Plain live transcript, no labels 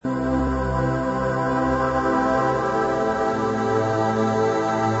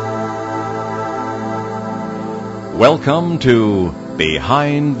Welcome to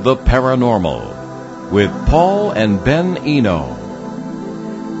Behind the Paranormal with Paul and Ben Eno.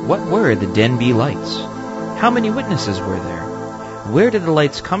 What were the Denbigh lights? How many witnesses were there? Where did the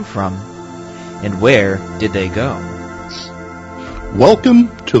lights come from? And where did they go?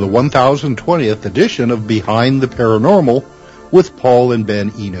 Welcome to the 1020th edition of Behind the Paranormal with Paul and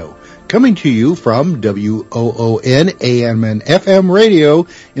Ben Eno, coming to you from WOON AM and FM radio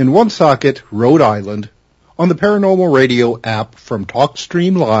in Woonsocket, Rhode Island, on the Paranormal Radio app from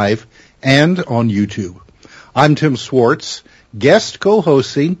TalkStream Live and on YouTube. I'm Tim Swartz, guest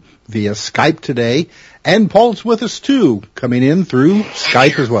co-hosting via Skype today, and Paul's with us too, coming in through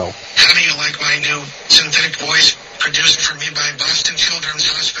Skype as well. How do you like my new synthetic voice produced for me by Boston Children's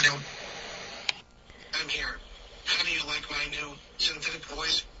Hospital? I'm here. How do you like my new synthetic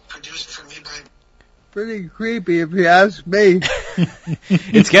voice produced for me by... Pretty creepy if you ask me.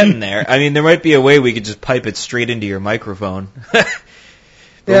 It's getting there. I mean, there might be a way we could just pipe it straight into your microphone.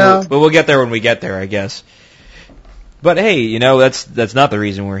 But we'll get there when we get there, I guess. But hey, you know, that's not the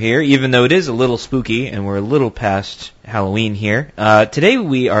reason we're here, even though it is a little spooky and we're a little past Halloween here. Today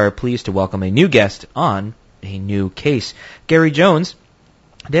we are pleased to welcome a new guest on a new case. Gari Jones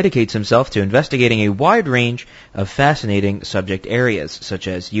dedicates himself to investigating a wide range of fascinating subject areas, such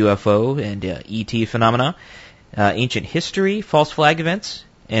as UFO and ET phenomena, ancient history, false flag events,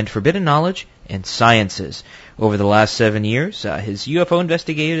 and forbidden knowledge and sciences. Over the last 7 years, his UFO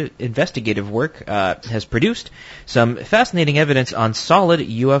investigative work has produced some fascinating evidence on solid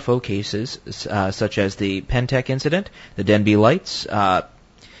UFO cases, such as the Pentec incident, the Denbigh lights,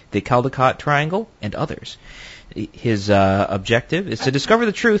 the Caldecott Triangle, and others. His objective is to discover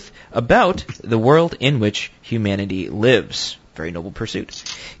the truth about the world in which humanity lives. Very noble pursuit.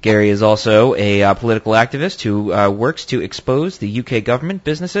 Gari is also a political activist who works to expose the UK government,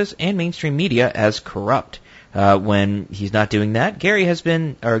 businesses, and mainstream media as corrupt. When he's not doing that, Gari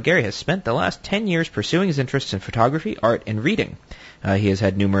has spent the last 10 years pursuing his interests in photography, art, and reading. He has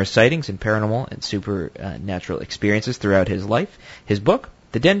had numerous sightings in paranormal and supernatural experiences throughout his life. His book,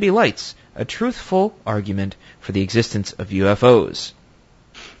 The Denbigh Lights, a truthful argument for the existence of UFOs.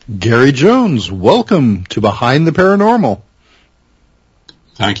 Gari Jones, welcome to Behind the Paranormal.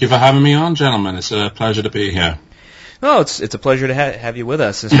 Thank you for having me on, gentlemen. It's a pleasure to be here. Well, it's a pleasure to have you with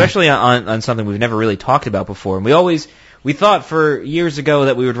us, especially on something we've never really talked about before. And we thought for years ago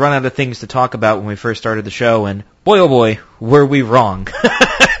that we would run out of things to talk about when we first started the show, and boy, oh boy, were we wrong.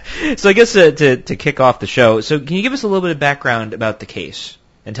 So I guess to kick off the show, so can you give us a little bit of background about the case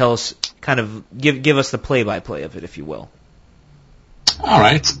and tell us, kind of give us the play-by-play of it, if you will? All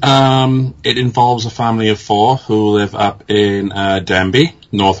right. It involves a family of four who live up in Denbigh,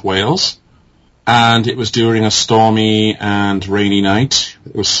 North Wales. And it was during a stormy and rainy night.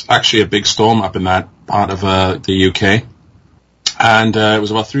 It was actually a big storm up in that part of the UK. And it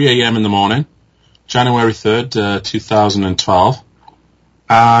was about 3 a.m. in the morning, January 3rd, 2012.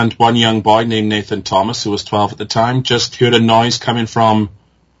 And one young boy named Nathan Thomas, who was 12 at the time, just heard a noise coming from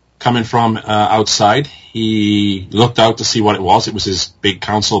outside. He looked out to see what it was. It was his big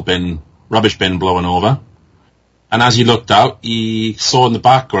council bin, rubbish bin blowing over. And as he looked out, he saw in the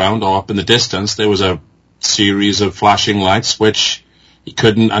background, or up in the distance, there was a series of flashing lights, which he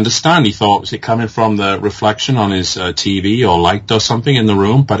couldn't understand. He thought, was it coming from the reflection on his TV or light or something in the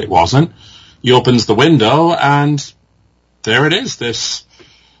room? But it wasn't. He opens the window, and there it is, this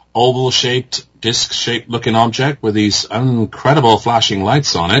oval-shaped, disc-shaped looking object with these incredible flashing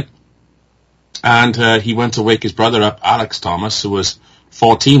lights on it. And he went to wake his brother up, Alex Thomas, who was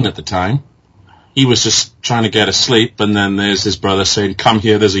 14 at the time. He was just trying to get asleep, and then there's his brother saying, "Come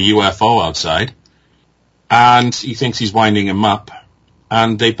here, there's a UFO outside." And he thinks he's winding him up.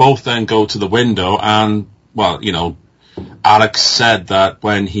 And they both then go to the window, and, well, you know, Alex said that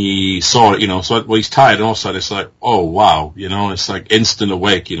when he saw it, you know, so he's tired, and also it's like, oh, wow, you know, it's like instant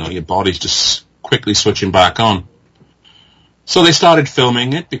awake, you know, your body's just quickly switching back on. So they started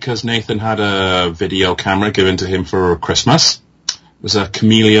filming it because Nathan had a video camera given to him for Christmas. It was a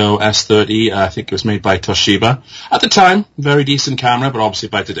Camilio S30, I think it was made by Toshiba. At the time, very decent camera, but obviously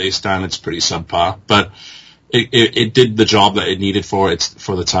by today's standards, pretty subpar. But it did the job that it needed for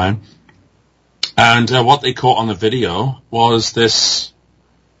the time. And what they caught on the video was this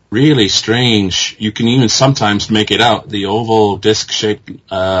really strange, you can even sometimes make it out, the oval disc-shaped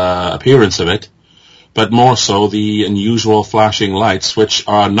appearance of it, but more so the unusual flashing lights, which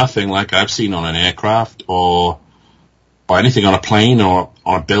are nothing like I've seen on an aircraft or anything on a plane or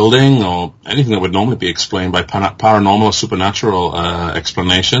on a building or anything that would normally be explained by paranormal or supernatural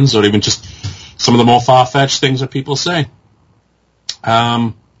explanations, or even just some of the more far-fetched things that people say.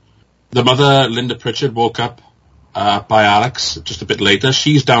 The mother, Linda Pritchard, woke up by Alex just a bit later.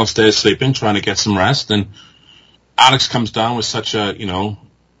 She's downstairs sleeping, trying to get some rest, and Alex comes down with such a,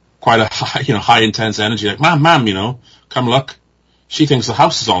 quite a high, high intense energy, like, ma'am, come look. She thinks the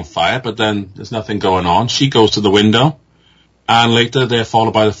house is on fire, but then there's nothing going on. She goes to the window, and later they're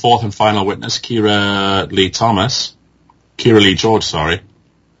followed by the fourth and final witness, Kira Lee George, sorry.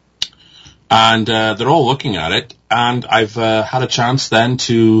 And they're all looking at it, and I've had a chance then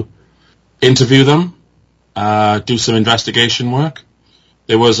to interview them, do some investigation work.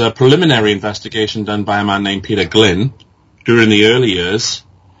 There was a preliminary investigation done by a man named Peter Glynn during the early years,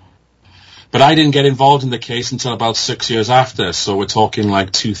 but I didn't get involved in the case until about 6 years after, so we're talking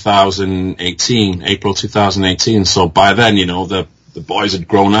like 2018, April 2018. So by then, the boys had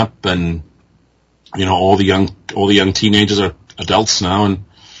grown up, and all the young teenagers are adults now,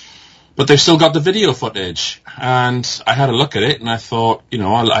 but they've still got the video footage. And I had a look at it, and I thought,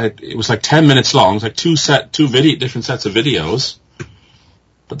 it was like 10 minutes long. It was like two different sets of videos,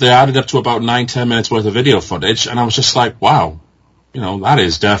 but they added up to about 9-10 minutes worth of video footage, and I was just like, wow. That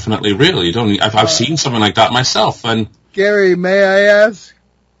is definitely real. I've seen something like that myself. And Gary, may I ask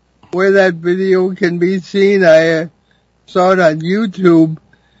where that video can be seen? I saw it on YouTube.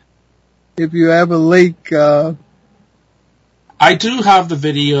 If you have a link, I do have the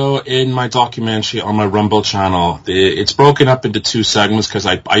video in my documentary on my Rumble channel. It's broken up into two segments because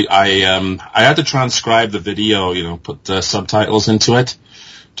I had to transcribe the video, put the subtitles into it,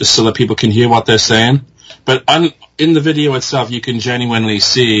 just so that people can hear what they're saying. But in the video itself, you can genuinely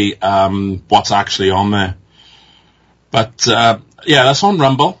see what's actually on there. But that's on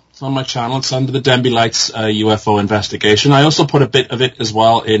Rumble. It's on my channel. It's under the Denbigh Lights UFO investigation. I also put a bit of it as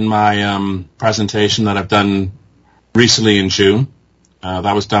well in my presentation that I've done recently in June.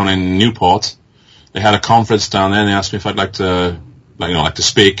 That was down in Newport. They had a conference down there, and they asked me if I'd like to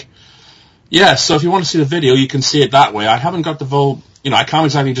speak. Yeah, so if you want to see the video, you can see it that way. I haven't got the full. I can't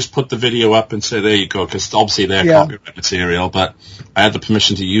exactly just put the video up and say, there you go, because obviously they're copyright material, but I had the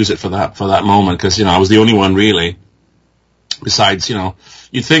permission to use it for that moment, because, I was the only one really. Besides,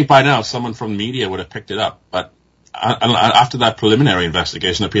 you'd think by now someone from the media would have picked it up, but after that preliminary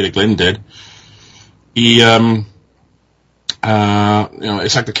investigation that Peter Glynn did, he, it's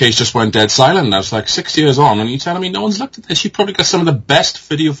like the case just went dead silent. I was like 6 years on, and you're telling me no one's looked at this? You probably got some of the best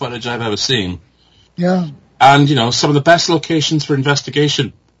video footage I've ever seen. Yeah. And, some of the best locations for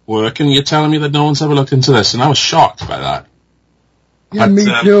investigation work, and you're telling me that no one's ever looked into this, and I was shocked by that. Yeah, me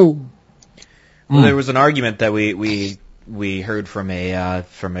too. Well, there was an argument that we heard from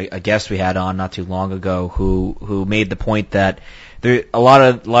a guest we had on not too long ago who made the point that there a lot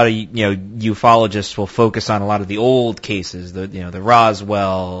of ufologists will focus on a lot of the old cases, the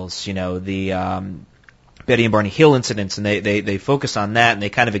Roswells, the Betty and Barney Hill incidents, and they focus on that, and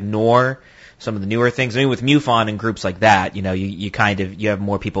they kind of ignore some of the newer things. I mean, with MUFON and groups like that, you have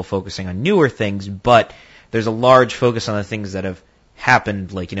more people focusing on newer things, but there's a large focus on the things that have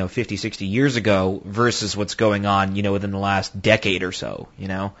happened 50, 60 years ago versus what's going on, within the last decade or so,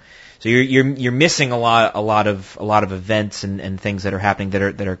 So you're missing a lot of events and things that are happening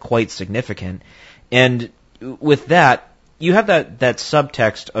that are quite significant. And with that, you have that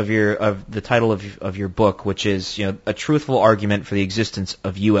subtext of the title of your book, which is, a truthful argument for the existence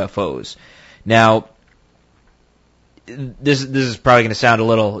of UFOs. Now, this is probably going to sound a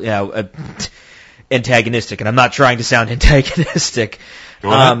little, antagonistic, and I'm not trying to sound antagonistic.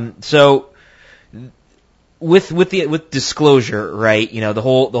 So, with disclosure, right? The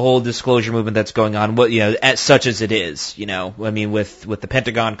whole disclosure movement that's going on, as such as it is, I mean, with the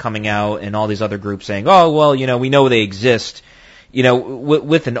Pentagon coming out and all these other groups saying, oh, well, we know they exist.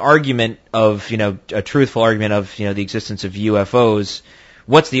 With an argument of, a truthful argument of, the existence of UFOs.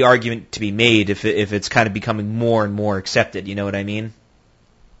 What's the argument to be made if it's kind of becoming more and more accepted? You know what I mean?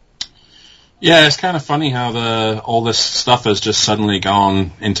 Yeah, it's kind of funny how all this stuff has just suddenly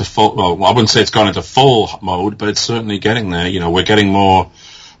gone into full. Well, I wouldn't say it's gone into full mode, but it's certainly getting there. We're getting more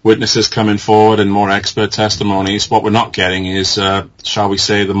witnesses coming forward and more expert testimonies. What we're not getting is, shall we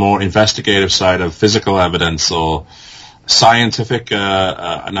say, the more investigative side of physical evidence or scientific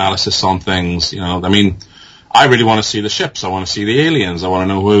analysis on things. I mean, I really want to see the ships. I want to see the aliens. I want to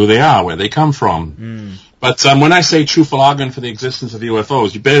know who they are, where they come from. But when I say truthful argument for the existence of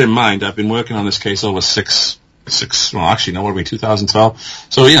UFOs, you bear in mind I've been working on this case over 2012.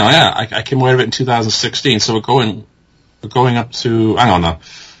 So, I came away with it in 2016. So we're going up to, hang on now,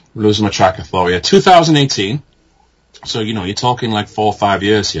 I'm losing my track of thought here. 2018. So, you're talking like 4 or 5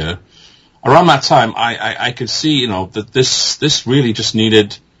 years here. Around that time, I could see, that this really just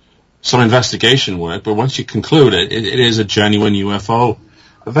needed some investigation work, but once you conclude it is a genuine UFO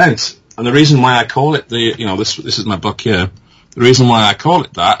event. And the reason why I call it this is my book here. The reason why I call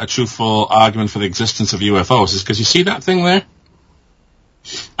it that, a truthful argument for the existence of UFOs, is because you see that thing there?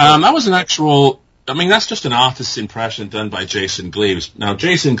 That was an actual, that's just an artist's impression done by Jason Gleaves. Now,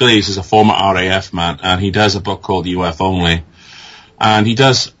 Jason Gleaves is a former RAF man, and he does a book called UF Only. And he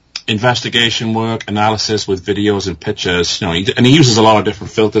does investigation work, analysis with videos and pictures, and he uses a lot of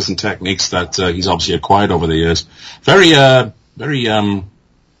different filters and techniques that he's obviously acquired over the years. Very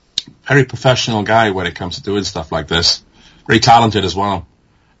professional guy when it comes to doing stuff like this. Very talented as well.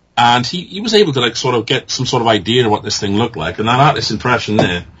 And he was able to sort of get some sort of idea of what this thing looked like. And that artist's impression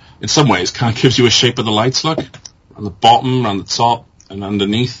there, in some ways, kind of gives you a shape of the lights look. On the bottom, on the top, and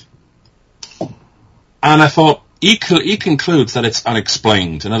underneath. And I thought, he concludes that it's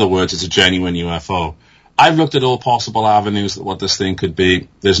unexplained. In other words, it's a genuine UFO. I've looked at all possible avenues of what this thing could be.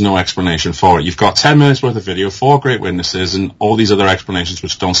 There's no explanation for it. You've got 10 minutes worth of video, 4 great witnesses, and all these other explanations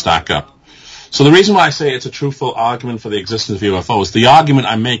which don't stack up. So the reason why I say it's a truthful argument for the existence of UFOs, the argument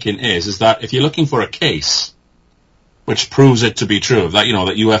I'm making is that if you're looking for a case which proves it to be true, that,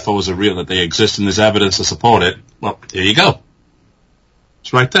 that UFOs are real, that they exist and there's evidence to support it, well, here you go.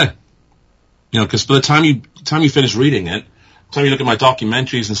 It's right there. Because by the time you finish reading it, by the time you look at my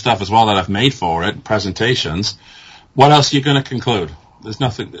documentaries and stuff as well that I've made for it, presentations, what else are you going to conclude? There's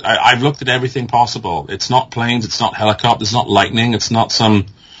nothing. I've looked at everything possible. It's not planes, it's not helicopters, it's not lightning, it's not something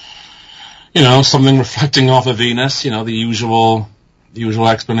reflecting off of Venus, the usual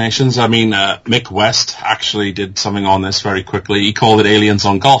explanations. Mick West actually did something on this very quickly. He called it aliens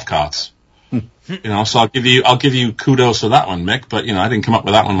on golf carts. So I'll give you kudos for that one, Mick, but I didn't come up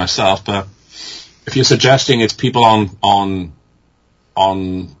with that one myself, but if you're suggesting it's people on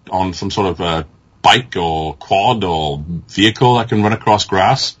some sort of a bike or quad or vehicle that can run across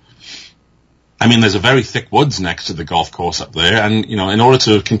grass, there's a very thick woods next to the golf course up there, and, in order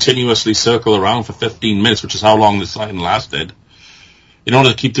to continuously circle around for 15 minutes, which is how long the sighting lasted, in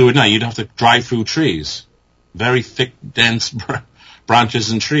order to keep doing that, you'd have to drive through trees. Very thick, dense branches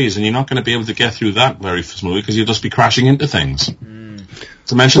and trees, and you're not going to be able to get through that very smoothly because you'll just be crashing into things.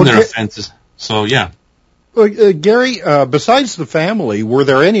 To mention there are fences. So, yeah. Well, Gary, besides the family, were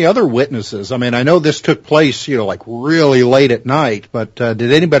there any other witnesses? I know this took place, really late at night, but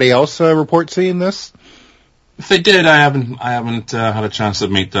did anybody else report seeing this? If they did, I haven't had a chance to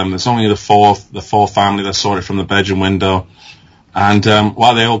meet them. There's only the four family that saw it from the bedroom window. And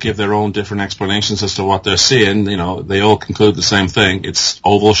while they all give their own different explanations as to what they're seeing, they all conclude the same thing. It's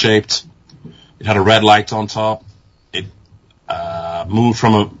oval-shaped. It had a red light on top. It moved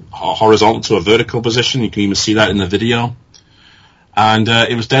from a horizontal to a vertical position. You can even see that in the video. And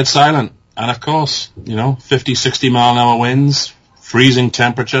it was dead silent. And of course, 50, 60 mile an hour winds, freezing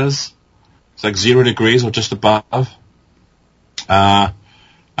temperatures. It's like 0 degrees or just above. And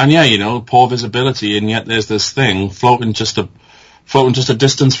yeah, poor visibility, and yet there's this thing floating just a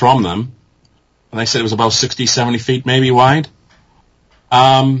distance from them. And they said it was about 60, 70 feet maybe wide.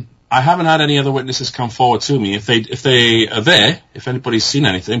 I haven't had any other witnesses come forward to me. If they are there, if anybody's seen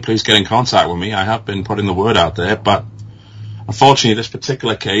anything, please get in contact with me. I have been putting the word out there, but unfortunately this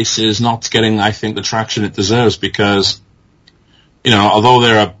particular case is not getting, I think, the traction it deserves because, although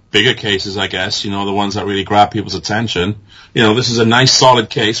there are bigger cases, I guess, the ones that really grab people's attention, this is a nice solid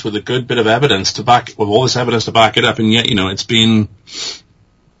case with a good bit of evidence with all this evidence to back it up, and yet,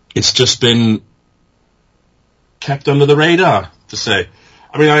 it's just been kept under the radar, to say.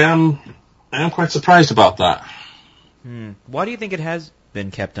 I am quite surprised about that. Why do you think it has been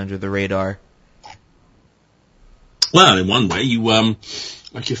kept under the radar? Well, in one way,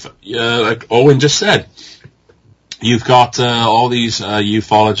 like Owen just said, you've got all these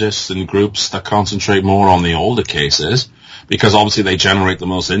ufologists and groups that concentrate more on the older cases because obviously they generate the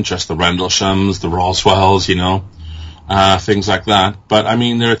most interest, the Rendleshams, the Roswells, things like that. But,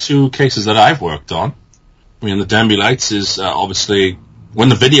 there are 2 cases that I've worked on. The Denbigh Lights is obviously... When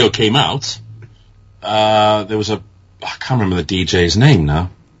the video came out, there was I can't remember the DJ's name now.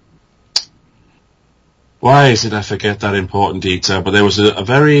 Why is it I forget that important detail? But there was a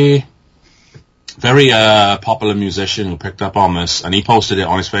very, very popular musician who picked up on this, and he posted it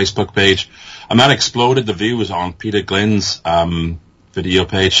on his Facebook page, and that exploded the views on Peter Glynn's video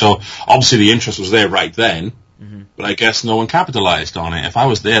page. So obviously the interest was there right then, but I guess no one capitalized on it. If I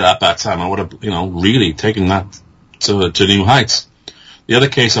was there at that time, I would have, really taken that to new heights. The other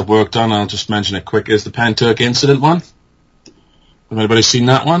case I've worked on, I'll just mention it quick, is the Penturk incident one. Have anybody seen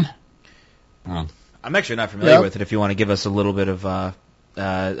that one? I'm actually not familiar with it. If you want to give us a little bit of,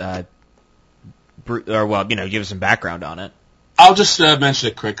 give us some background on it. I'll just mention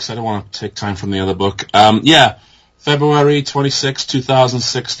it quick because I don't want to take time from the other book. February 26,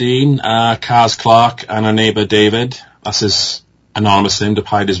 2016, Kaz Clark and her neighbour David, that's his anonymous name to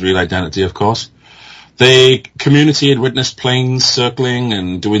hide his real identity, of course. The community had witnessed planes circling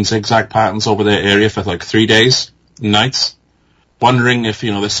and doing zigzag patterns over their area for like 3 days and nights, wondering if,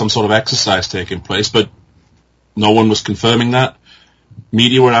 there's some sort of exercise taking place, but no one was confirming that.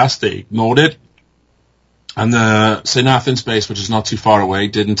 Media were asked, they ignored it. And the St. Athens base, which is not too far away,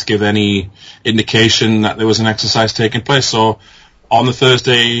 didn't give any indication that there was an exercise taking place. So on the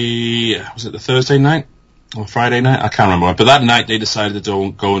Thursday, was it the Thursday night or Friday night? I can't remember. But that night they decided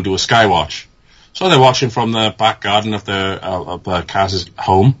to go and do a sky watch. So they're watching from the back garden of Kaz's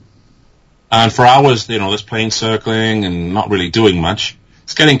home. And for hours, there's planes circling and not really doing much.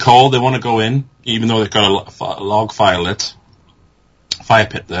 It's getting cold. They want to go in, even though they've got a log fire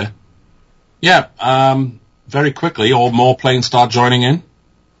pit there. Yeah, very quickly, more planes start joining in.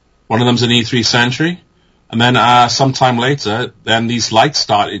 One of them's an E3 Sentry. And then sometime later, then these lights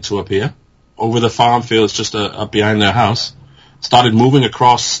started to appear over the farm fields just up behind their house. Started moving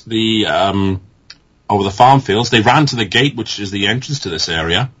across over the farm fields. They ran to the gate, which is the entrance to this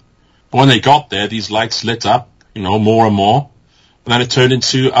area. But when they got there, these lights lit up, more and more. And then it turned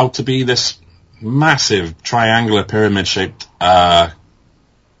out to be this massive triangular pyramid-shaped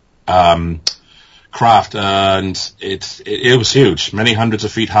craft, and it was huge, many hundreds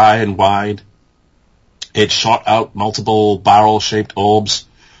of feet high and wide. It shot out multiple barrel-shaped orbs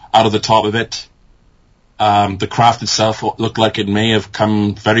out of the top of it. The craft itself looked like it may have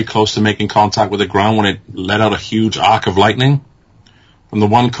come very close to making contact with the ground when it let out a huge arc of lightning from the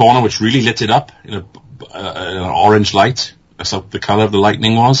one corner, which really lit it up in an orange light. That's what the color of the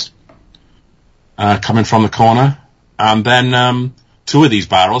lightning was, coming from the corner. And then two of these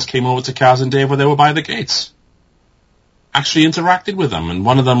barrels came over to Kaz and Dave where they were by the gates. Actually interacted with them, and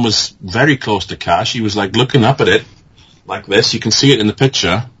one of them was very close to Kaz. She was like looking up at it like this. You can see it in the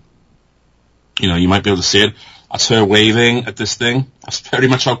picture. You might be able to see it. That's her waving at this thing. That's very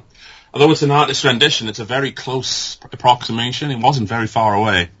much how, although it's an artist's rendition, it's a very close approximation. It wasn't very far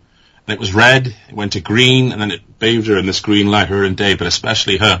away. And it was red, it went to green, and then it bathed her in this green light, her and Dave, but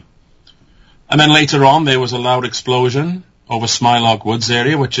especially her. And then later on, there was a loud explosion over Smilog Woods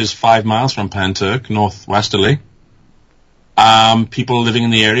area, which is 5 miles from Penturk, northwesterly. People living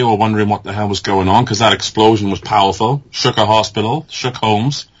in the area were wondering what the hell was going on, because that explosion was powerful. Shook a hospital, shook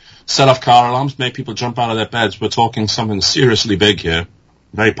homes, set off car alarms, made people jump out of their beds. We're talking something seriously big here,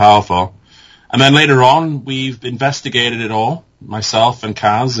 very powerful. And then later on, we've investigated it all, myself and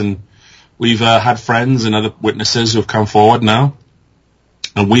Kaz, and we've had friends and other witnesses who have come forward now.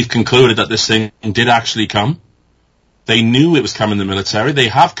 And we've concluded that this thing did actually come. They knew it was coming, the military. They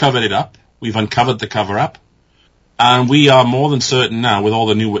have covered it up. We've uncovered the cover-up. And we are more than certain now, with all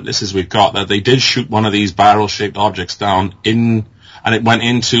the new witnesses we've got, that they did shoot one of these barrel-shaped objects down and it went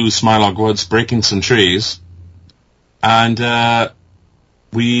into Smilog Woods, breaking some trees. And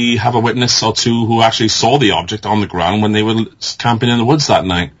we have a witness or two who actually saw the object on the ground when they were camping in the woods that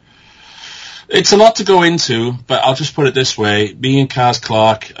night. It's a lot to go into, but I'll just put it this way. Me and Kaz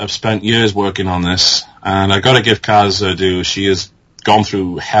Clark have spent years working on this, and I've got to give Kaz her due. She has gone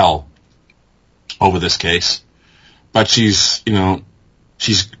through hell over this case. But she's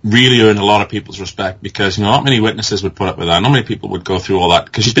really earned a lot of people's respect because, not many witnesses would put up with that. Not many people would go through all that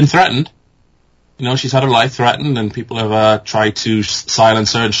because she's been threatened. She's had her life threatened, and people have tried to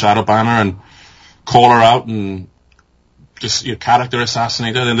silence her and shadow ban her and call her out and just character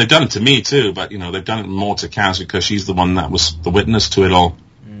assassinate her. And they've done it to me too, but they've done it more to Kaz because she's the one that was the witness to it all.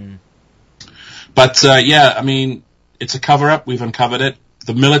 But it's a cover-up. We've uncovered it.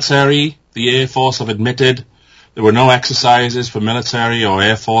 The military, the Air Force have admitted there were no exercises for military or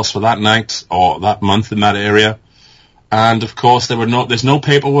Air Force for that night or that month in that area. And of course, there's no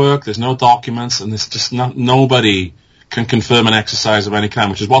paperwork, there's no documents, and there's just nobody can confirm an exercise of any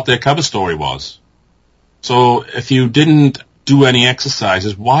kind, which is what their cover story was. So if you didn't do any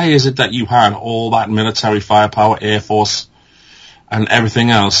exercises, why is it that you had all that military firepower, Air Force, and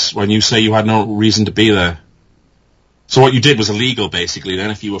everything else when you say you had no reason to be there? So what you did was illegal, basically,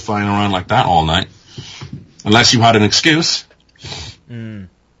 then, if you were flying around like that all night. Unless you had an excuse.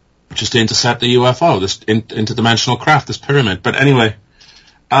 Just to intercept the UFO, this interdimensional craft, this pyramid. But anyway,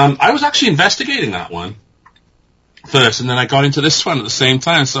 I was actually investigating that one first, and then I got into this one at the same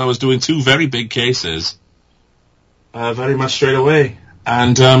time. So I was doing two very big cases, very much straight away.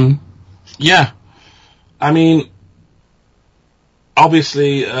 And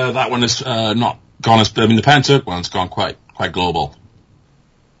obviously that one is not gone as. The Penturk one's gone quite global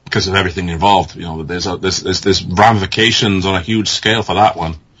because of everything involved. There's ramifications on a huge scale for that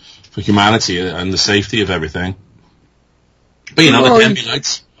one, for humanity and the safety of everything.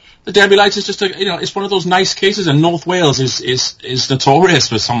 But, the Denbigh Lights is just it's one of those nice cases, and North Wales is notorious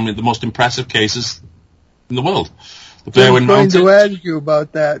for some of the most impressive cases in the world. The Berwyn Mountains. I was going to ask you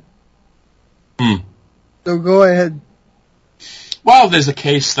about that. So go ahead. Well, there's a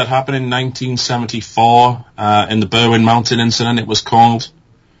case that happened in 1974 in the Berwyn Mountain incident, it was called.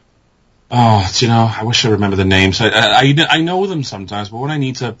 Oh, I wish I remember the names. I know them sometimes, but when I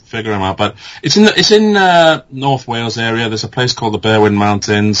need to figure them out. But it's in North Wales area. There's a place called the Berwyn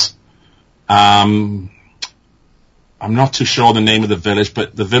Mountains. I'm not too sure the name of the village,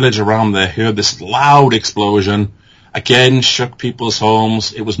 but the village around there heard this loud explosion. Again, shook people's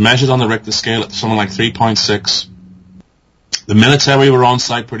homes. It was measured on the Richter scale at something like 3.6. The military were on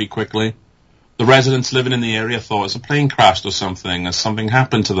site pretty quickly. The residents living in the area thought it was a plane crashed or something, as something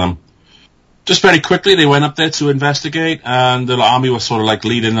happened to them. Just very quickly, they went up there to investigate, and the army was sort of like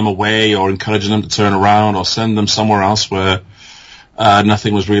leading them away or encouraging them to turn around or send them somewhere else where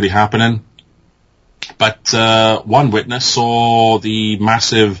nothing was really happening. But one witness saw the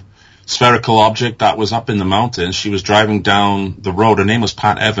massive spherical object that was up in the mountains. She was driving down the road. Her name was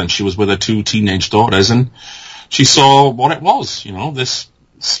Pat Evans. She was with her 2 teenage daughters, and she saw what it was, this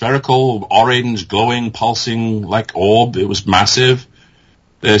spherical, orange, glowing, pulsing like orb. It was massive.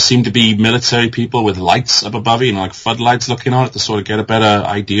 There seemed to be military people with lights up above it, like floodlights looking on it to sort of get a better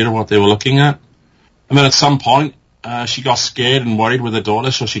idea of what they were looking at. And then at some point, she got scared and worried with her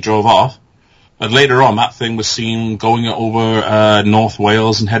daughter, so she drove off. But later on, that thing was seen going over North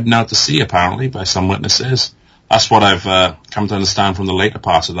Wales and heading out to sea, apparently, by some witnesses. That's what I've come to understand from the later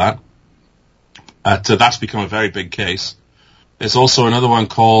parts of that. That's become a very big case. There's also another one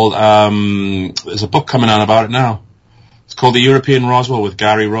called, there's a book coming out about it now. It's called The European Roswell with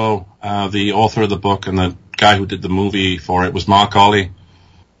Gary Rowe. The author of the book and the guy who did the movie for it was Mark Ollie.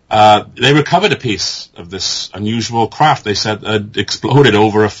 They recovered a piece of this unusual craft. They said it exploded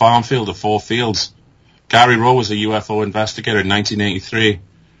over a farm field of 4 fields. Gary Rowe was a UFO investigator in 1983.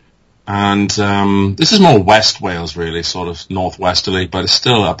 And this is more West Wales, really, sort of northwesterly, but it's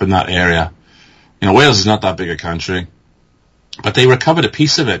still up in that area. Wales is not that big a country. But they recovered a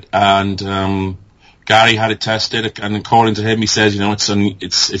piece of it, and Gary had it tested, and according to him, he says,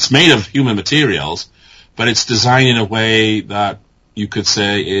 it's made of human materials, but it's designed in a way that you could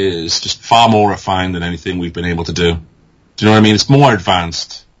say is just far more refined than anything we've been able to do. Do you know what I mean? It's more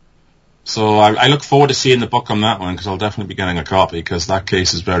advanced. So I look forward to seeing the book on that one, because I'll definitely be getting a copy, because that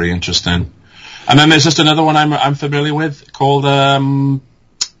case is very interesting. And then there's just another one I'm familiar with called,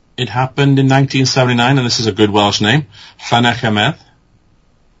 it happened in 1979, and this is a good Welsh name, Llanech Emeth.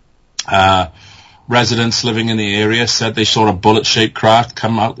 Residents living in the area said they saw a bullet-shaped craft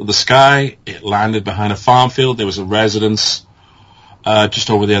come out of the sky. It landed behind a farm field. There was a residence just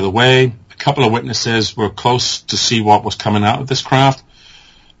over the other way. A couple of witnesses were close to see what was coming out of this craft.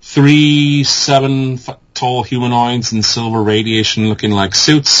 3 7-foot-tall humanoids in silver radiation looking like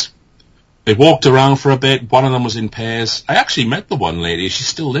suits. They walked around for a bit. One of them was in pairs. I actually met the one lady. She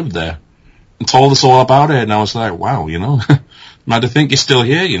still lived there and told us all about it. And I was like, wow, mad to think you're still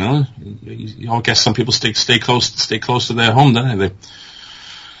here, I guess some people stay close to their home, don't they?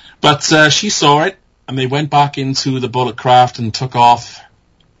 But she saw it, and they went back into the bullet craft and took off.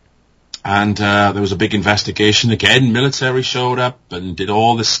 And there was a big investigation again. Military showed up and did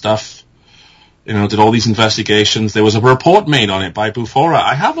all this stuff. Did all these investigations. There was a report made on it by Bufora.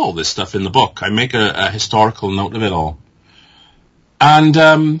 I have all this stuff in the book. I make a historical note of it all. And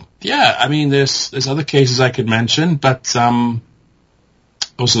there's other cases I could mention, but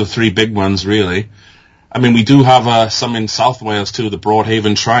those are the 3 big ones, really. I mean, we do have some in South Wales too, the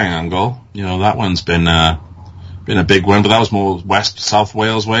Broadhaven Triangle. That one's been a big one, but that was more South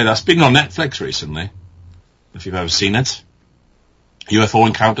Wales way. That's been on Netflix recently, if you've ever seen it. UFO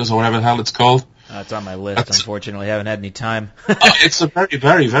Encounters or whatever the hell it's called. It's on my list. Unfortunately, I haven't had any time. It's a very,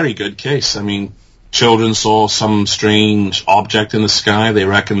 very, very good case. I mean, children saw some strange object in the sky. They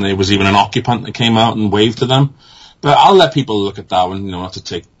reckon there was even an occupant that came out and waved to them. But I'll let people look at that one, not to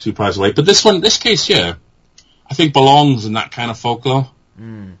take too prize away. But this case here, I think belongs in that kind of folklore.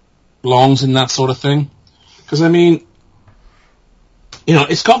 Belongs in that sort of thing. Because, I mean,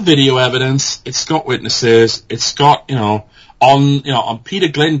 it's got video evidence. It's got witnesses. It's got, on Peter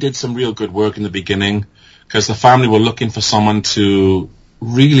Glynn did some real good work in the beginning, because the family were looking for someone to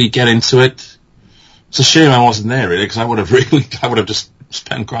really get into it. It's a shame I wasn't there, really, because I would have just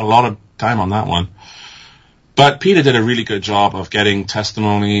spent quite a lot of time on that one. But Peter did a really good job of getting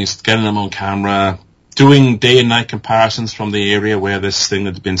testimonies, getting them on camera, doing day and night comparisons from the area where this thing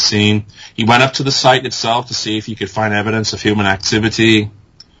had been seen. He went up to the site itself to see if he could find evidence of human activity,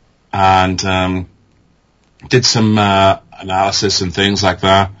 and did some analysis and things like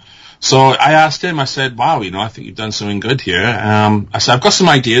that. So I asked him, I said, wow, I think you've done something good here. I said, I've got some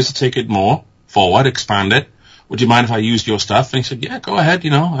ideas to take it more forward, expand it. Would you mind if I used your stuff? And he said, yeah, go ahead,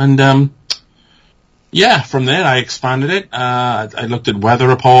 And, from there I expanded it. I looked at weather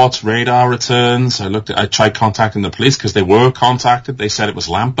reports, radar returns. I tried contacting the police because they were contacted. They said it was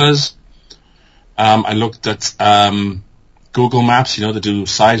lampers. I looked at, Google Maps, to do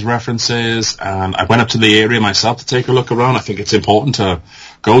size references, and I went up to the area myself to take a look around. I think it's important to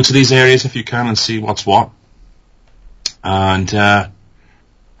go to these areas if you can and see what's what. And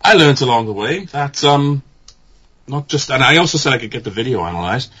I learned along the way that not just, and I also said I could get the video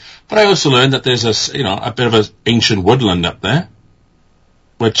analyzed, but I also learned that there's a bit of an ancient woodland up there,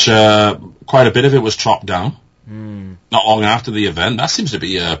 which quite a bit of it was chopped down not long after the event. That seems to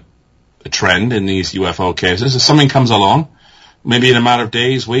be a trend in these UFO cases. If something comes along, maybe in a matter of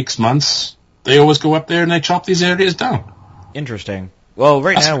days, weeks, months, they always go up there and they chop these areas down. Interesting. Well,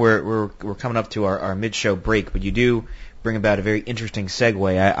 now we're coming up to our mid-show break, but you do bring about a very interesting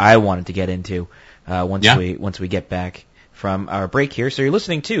segue I wanted to get into once we get back from our break here. So you're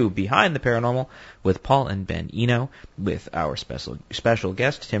listening to Behind the Paranormal with Paul and Ben Eno, with our special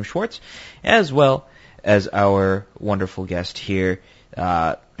guest Tim Schwartz, as well as our wonderful guest here,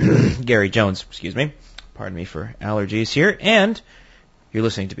 Gary Jones. Excuse me. Pardon me for allergies here. And you're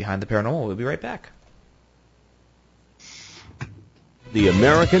listening to Behind the Paranormal. We'll be right back. The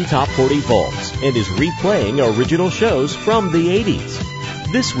American Top 40 Vaults and is replaying original shows from the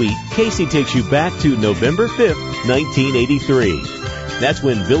 80s. This week, Casey takes you back to November 5th, 1983. That's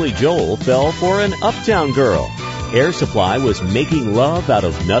when Billy Joel fell for an uptown girl. Air Supply was making love out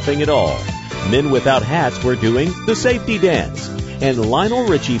of nothing at all. Men Without Hats were doing the safety dance. And Lionel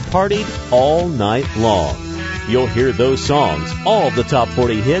Richie partied all night long. You'll hear those songs, all the top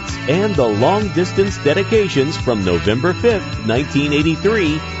 40 hits, and the long-distance dedications from November 5th,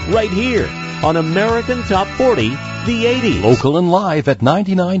 1983, right here on American Top 40, the 80s. Local and live at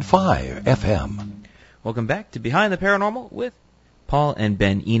 99.5 FM. Welcome back to Behind the Paranormal with Paul and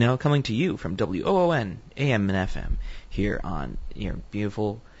Ben Eno, coming to you from WOON, AM and FM, here on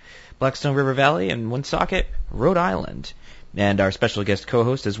beautiful Blackstone River Valley in Woonsocket, Rhode Island. And our special guest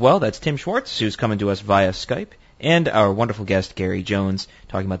co-host as well, that's Tim Schwartz, who's coming to us via Skype, and our wonderful guest, Gary Jones,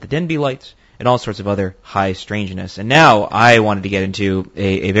 talking about the Denbigh lights and all sorts of other high strangeness. And now I wanted to get into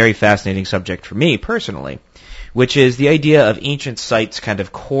a very fascinating subject for me personally, which is the idea of ancient sites kind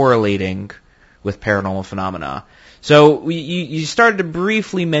of correlating with paranormal phenomena. So you started to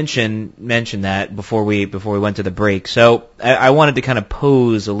briefly mention that before we went to the break. So I wanted to kind of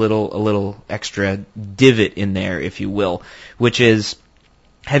pose a little extra divot in there, if you will, which is,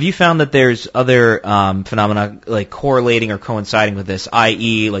 have you found that there's other phenomena like correlating or coinciding with this,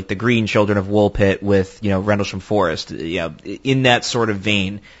 i.e., like the Green Children of Woolpit with Rendlesham Forest, in that sort of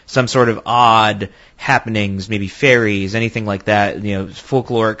vein, some sort of odd happenings, maybe fairies, anything like that,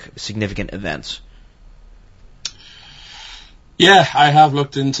 folkloric significant events? Yeah, I have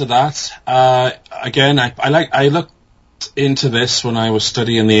looked into that. Again, I looked into this when I was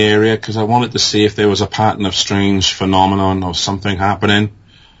studying the area because I wanted to see if there was a pattern of strange phenomenon or something happening.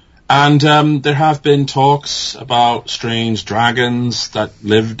 And there have been talks about strange dragons that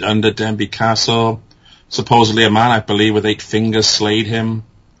lived under Denbigh Castle. Supposedly a man, I believe, with 8 fingers slayed him.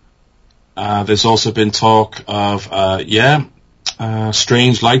 There's also been talk of,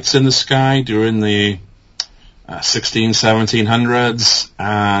 strange lights in the sky during the 1700s,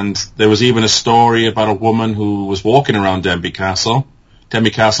 and there was even a story about a woman who was walking around Denbigh Castle.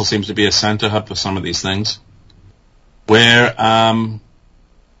 Denbigh Castle seems to be a centre hub for some of these things, where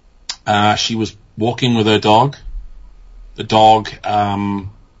she was walking with her dog. The dog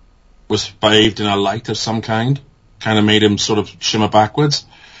was bathed in a light of some kind of made him sort of shimmer backwards.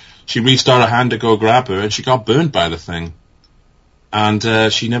 She reached out her hand to go grab her, and she got burned by the thing. And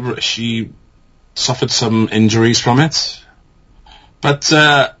she suffered some injuries from it. But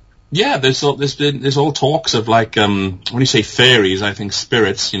there's all talks of like when you say fairies, I think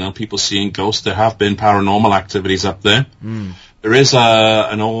spirits, people seeing ghosts. There have been paranormal activities up there. There is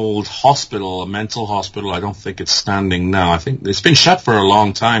an old hospital, a mental hospital. I don't think it's standing now. I think it's been shut for a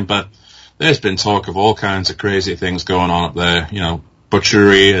long time, but there's been talk of all kinds of crazy things going on up there,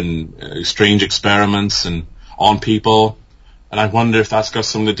 butchery and strange experiments and on people. And I wonder if that's got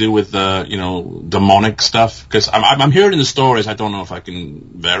something to do with demonic stuff. Because I'm hearing the stories. I don't know if I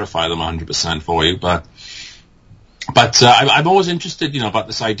can verify them 100% for you, but I'm always interested, about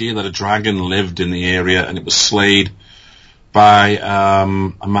this idea that a dragon lived in the area and it was slayed by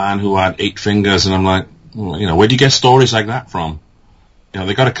a man who had 8 fingers. And I'm like, where do you get stories like that from?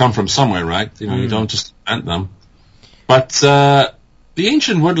 They got to come from somewhere, right? You don't just invent them. But the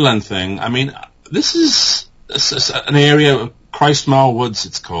ancient woodland thing, I mean, this is an area of Christmore Woods,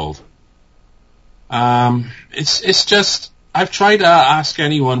 it's called. It's just, I've tried to ask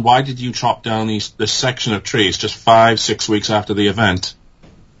anyone, why did you chop down this section of trees just 5-6 weeks after the event?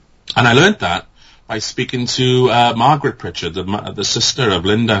 And I learnt that by speaking to Margaret Pritchard, the sister of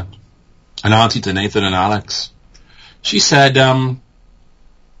Linda, and auntie to Nathan and Alex. She said that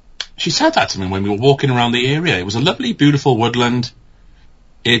to me when we were walking around the area. It was a lovely, beautiful woodland.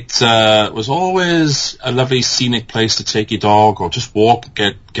 It was always a lovely scenic place to take your dog, or just walk,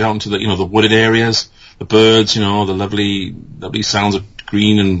 get out into the wooded areas, the birds, the lovely sounds of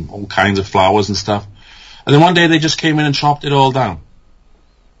green and all kinds of flowers and stuff. And then one day they just came in and chopped it all down.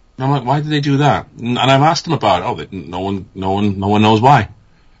 And I'm like, why did they do that? And I've asked them about it. Oh, no one knows why.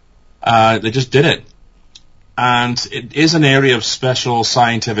 They just did it. And it is an area of special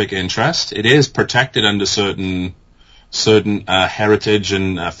scientific interest. It is protected under certain heritage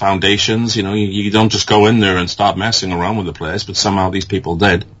and foundations. You don't just go in there and start messing around with the place, but somehow these people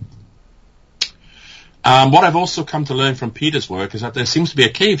did. What I've also come to learn from Peter's work is that there seems to be a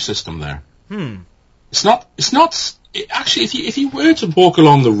cave system there. It's not. Actually, if you were to walk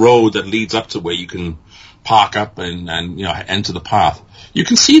along the road that leads up to where you can park up and enter the path, you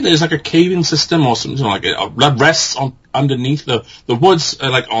can see there's like a caving system or something like that rests underneath the woods,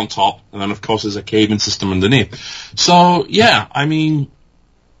 like on top, and then of course there's a caving system underneath. So yeah, I mean,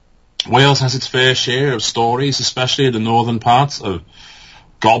 Wales has its fair share of stories, especially in the northern parts, of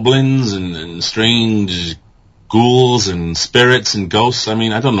goblins and strange ghouls and spirits and ghosts. I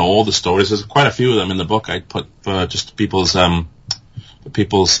mean, I don't know all the stories. There's quite a few of them in the book I put for just people's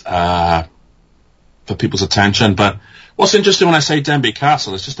attention. But what's interesting when I say Denbigh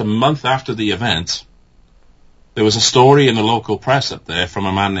Castle is just a month after the event, there was a story in the local press up there from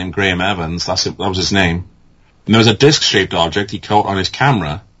a man named Graham Evans. That was his name. And there was a disc-shaped object he caught on his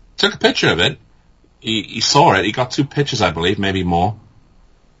camera. Took a picture of it. He saw it. He got 2 pictures, I believe, maybe more.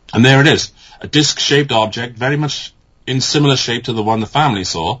 And there it is. A disc-shaped object, very much in similar shape to the one the family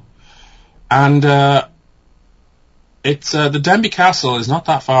saw. And the Denbigh Castle is not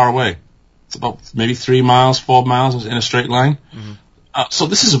that far away. It's about maybe 3 miles, 4 miles in a straight line. Mm-hmm. So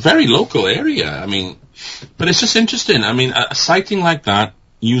this is a very local area. I mean, but it's just interesting. I mean, a sighting like that,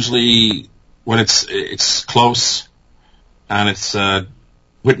 usually when it's close and it's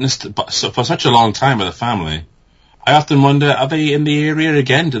witnessed for such a long time by the family, I often wonder, are they in the area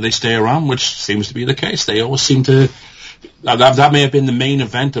again? Do they stay around? Which seems to be the case. They always seem to. That may have been the main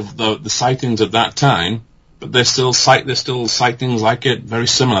event of the sightings at that time, but there's still sightings like it, very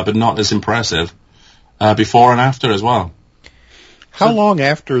similar, but not as impressive, before and after as well. How long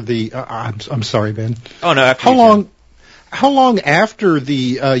after the? I'm sorry, Ben. Oh no. How long after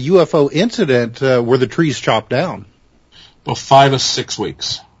the UFO incident were the trees chopped down? About 5 or 6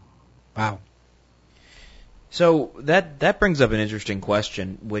 weeks. Wow. So that brings up an interesting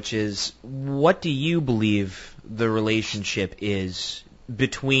question, which is, what do you believe the relationship is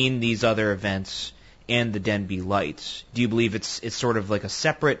between these other events and the Denbigh lights? Do you believe it's sort of like a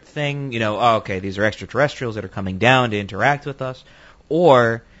separate thing? These are extraterrestrials that are coming down to interact with us,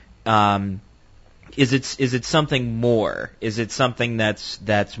 or is it something more? Is it something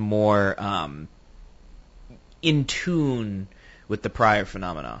that's more in tune with the prior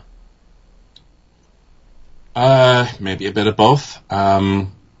phenomena? Maybe a bit of both.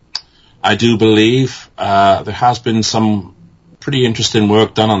 I do believe there has been some pretty interesting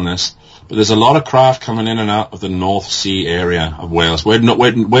work done on this, but there's a lot of craft coming in and out of the North Sea area of Wales.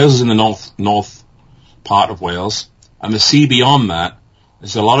 Wales is in the north part of Wales, and the sea beyond that,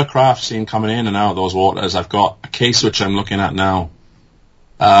 there's a lot of craft seen coming in and out of those waters. I've got a case which I'm looking at now.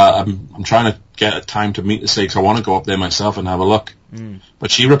 I'm trying to get a time to meet the sea because I want to go up there myself and have a look. But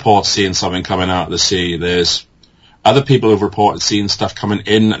she reports seeing something coming out of the sea. There's other people who've reported seeing stuff coming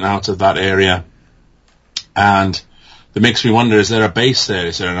in and out of that area. And that makes me wonder, is there a base there?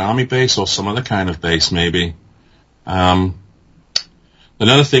 Is there an army base or some other kind of base maybe? Another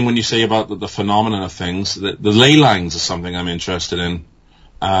thing when you say about the phenomenon of things, the ley lines are something I'm interested in.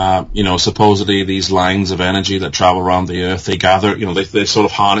 Supposedly these lines of energy that travel around the earth, they gather, they sort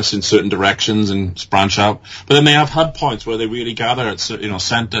of harness in certain directions and branch out. But then they have hub points where they really gather at,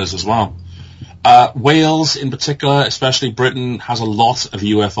 centers as well. Wales in particular, especially Britain, has a lot of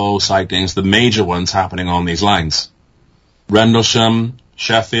UFO sightings, the major ones happening on these lines. Rendlesham,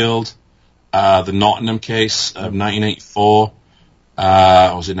 Sheffield, the Nottingham case of 1984, or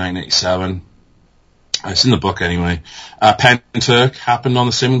was it 1987? It's in the book anyway. Penturk happened on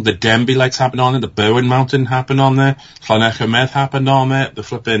the same. The Denbigh lights happened on it. The Berwyn Mountain happened on there. Llanelch happened on it. The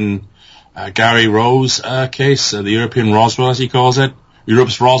flipping Gary Rose case, the European Roswell, as he calls it.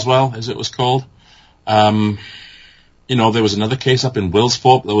 Europe's Roswell, as it was called. There was another case up in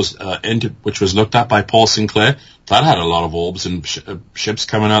Wilsthorpe that was which was looked at by Paul Sinclair. That had a lot of orbs and ships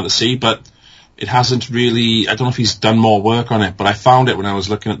coming out of the sea, but it hasn't really. I don't know if he's done more work on it, but I found it when I was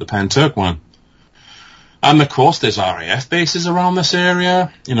looking at the Penturk one. And of course, there's RAF bases around this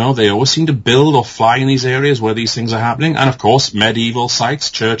area. They always seem to build or fly in these areas where these things are happening. And of course, medieval sites,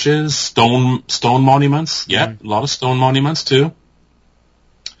 churches, stone monuments. Yeah, a lot of stone monuments too.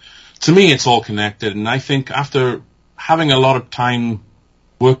 To me, it's all connected, and I think after having a lot of time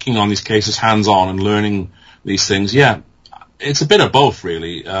working on these cases hands-on and learning these things, yeah, it's a bit of both,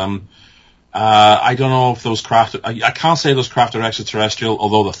 really. I don't know if those craft... I can't say those craft are extraterrestrial,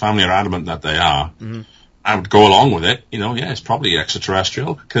 although the family are adamant that they are. Mm-hmm. I would go along with it. Yeah, it's probably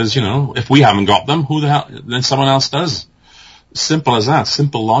extraterrestrial, because, if we haven't got them, who the hell... Then someone else does. Simple as that.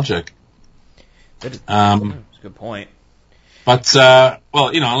 Simple logic. That's a good point. But,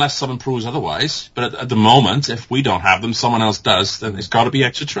 unless someone proves otherwise. But at the moment, if we don't have them, someone else does, then it's got to be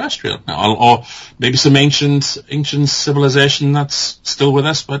extraterrestrial. Or maybe some ancient civilization that's still with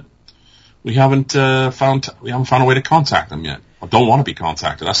us, but we haven't found a way to contact them yet. Or don't want to be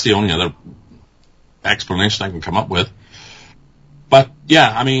contacted. That's the only other explanation I can come up with. But,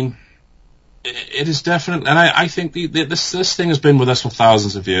 yeah, I mean, it is definitely... And I think this thing has been with us for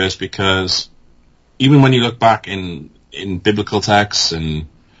thousands of years, because even when you look back in biblical texts and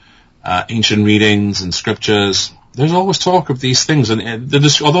ancient readings and scriptures, there's always talk of these things. And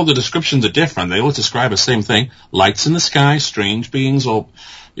although the descriptions are different, they always describe the same thing: lights in the sky, strange beings, or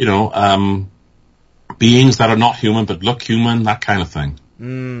beings that are not human but look human, that kind of thing.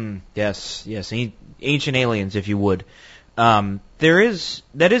 Yes, ancient aliens, if you would. That is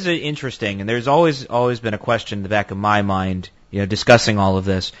interesting, and there's always been a question in the back of my mind, discussing all of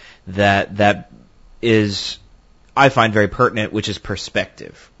this, that is, I find very pertinent, which is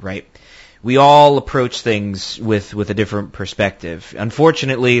perspective, right? We all approach things with a different perspective.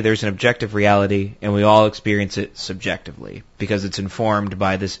 Unfortunately, there's an objective reality, and we all experience it subjectively, because it's informed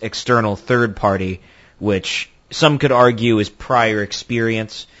by this external third party, which some could argue is prior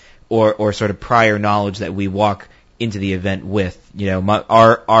experience or sort of prior knowledge that we walk into the event with.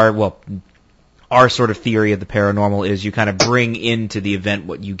 Our sort of theory of the paranormal is you kind of bring into the event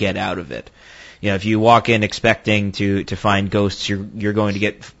what you get out of it. If you walk in expecting to find ghosts, you're going to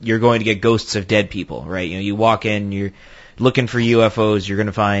get ghosts of dead people, right? You walk in, you're looking for UFOs, you're going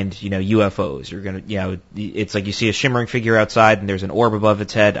to find, UFOs. You're going to, it's like you see a shimmering figure outside and there's an orb above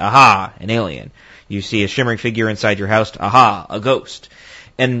its head. Aha, an alien. You see a shimmering figure inside your house. Aha, a ghost.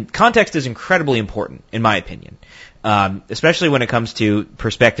 And context is incredibly important, in my opinion. Especially when it comes to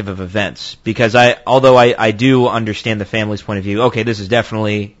perspective of events, because although I do understand the family's point of view, okay, this is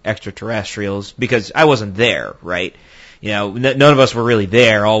definitely extraterrestrials, because I wasn't there, right? None of us were really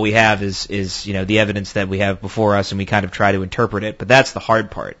there. All we have is the evidence that we have before us, and we kind of try to interpret it. But that's the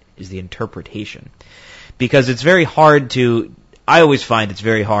hard part, is the interpretation, because it's very hard I always find it's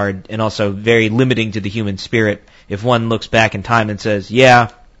very hard and also very limiting to the human spirit if one looks back in time and says, yeah,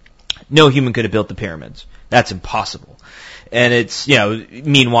 no human could have built the pyramids. That's impossible. And it's,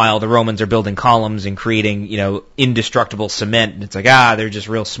 meanwhile, the Romans are building columns and creating, indestructible cement. And it's like, they're just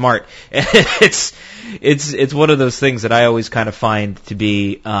real smart. And it's one of those things that I always kind of find to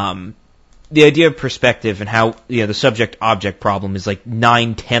be, the idea of perspective and how, the subject-object problem is like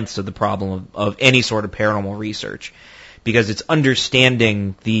 9/10 of the problem of any sort of paranormal research. Because it's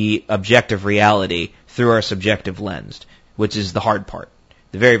understanding the objective reality through our subjective lens, which is the hard part.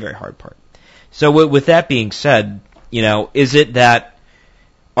 The very, very hard part. So with that being said, is it that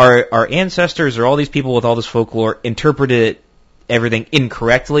our ancestors or all these people with all this folklore interpreted everything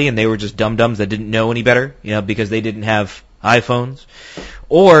incorrectly and they were just dum-dums that didn't know any better, because they didn't have iPhones?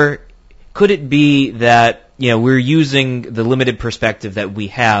 Or could it be that, we're using the limited perspective that we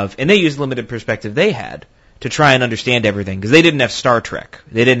have, and they used the limited perspective they had to try and understand everything, because they didn't have Star Trek.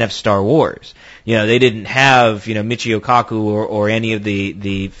 They didn't have Star Wars. They didn't have, Michio Kaku or any of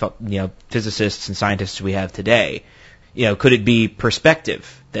the physicists and scientists we have today. Could it be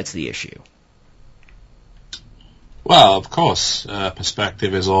perspective that's the issue? Well, of course,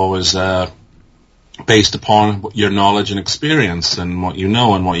 perspective is always based upon your knowledge and experience and what you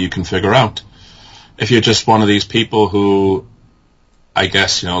know and what you can figure out. If you're just one of these people who, I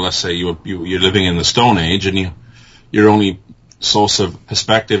guess, let's say you're living in the Stone Age and your only source of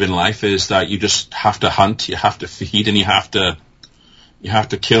perspective in life is that you just have to hunt, you have to feed, and you have to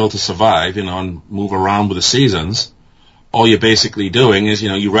kill to survive, and move around with the seasons. All you're basically doing is,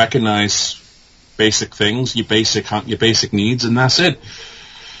 you recognize basic things, your basic needs, and that's it.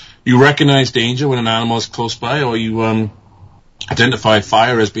 you recognize danger when an animal is close by, or you identify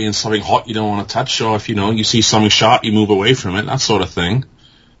fire as being something hot you don't want to touch, or if you see something sharp, you move away from it, that sort of thing.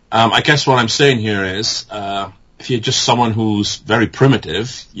 I guess what I'm saying here is, if you're just someone who's very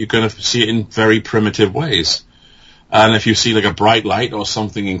primitive, you're going to see it in very primitive ways. And if you see like a bright light or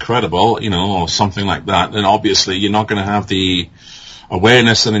something incredible, or something like that, then obviously you're not going to have the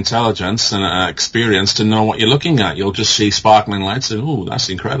awareness and intelligence and experience to know what you're looking at. You'll just see sparkling lights and, ooh, that's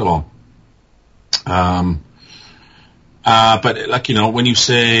incredible. But like, when you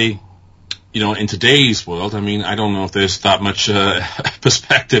say, in today's world, I mean, I don't know if there's that much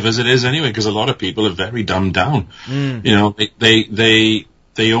perspective as it is anyway, because a lot of people are very dumbed down.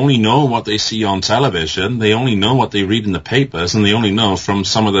 They only know what they see on television, they only know what they read in the papers, and they only know from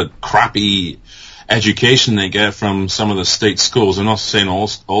some of the crappy education they get from some of the state schools. I'm not saying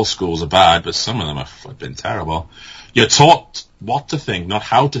all schools are bad, but some of them are flipping terrible. You're taught what to think, not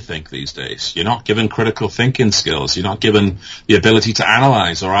how to think these days. You're not given critical thinking skills. You're not given the ability to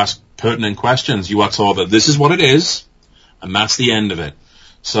analyze or ask pertinent questions. You are told that this is what it is, and that's the end of it.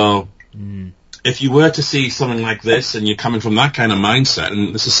 So if you were to see something like this, and you're coming from that kind of mindset,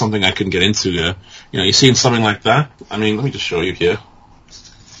 and this is something I couldn't get into here, you're seeing something like that. I mean, let me just show you here.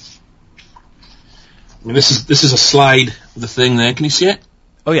 I mean, this is a slide of the thing there. Can you see it?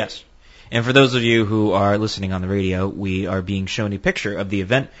 Oh, yes. And for those of you who are listening on the radio, we are being shown a picture of the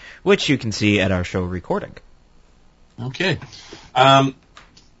event, which you can see at our show recording. Okay.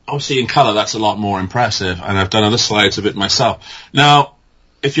 Obviously, in color, that's a lot more impressive, and I've done other slides of it myself. Now,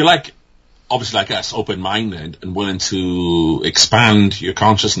 if you're obviously like us, open-minded and willing to expand your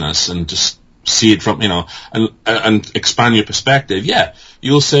consciousness and just see it from, and expand your perspective, yeah,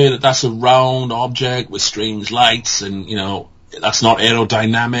 you'll say that that's a round object with strange lights and, that's not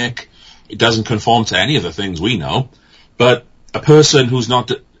aerodynamic. It doesn't conform to any of the things we know. But a person who's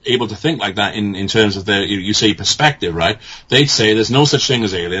not able to think like that in terms of their, you say perspective, right? They'd say there's no such thing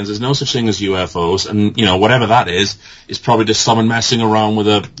as aliens, there's no such thing as UFOs, and, whatever that is probably just someone messing around with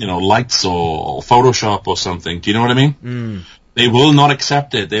lights or Photoshop or something. Do you know what I mean? They will not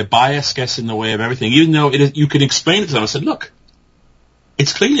accept it. Their bias gets in the way of everything. Even though you can explain it to them. I said, look,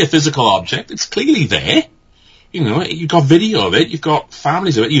 it's clearly a physical object. It's clearly there. You've got video of it. You've got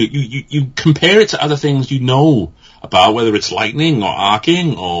families of it. You compare it to other things about, whether it's lightning or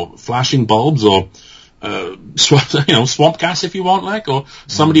arcing or flashing bulbs or, swamp gas if you want, or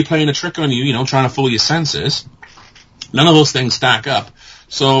somebody playing a trick on you, trying to fool your senses. None of those things stack up.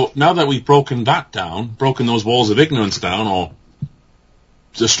 So now that we've broken those walls of ignorance down, or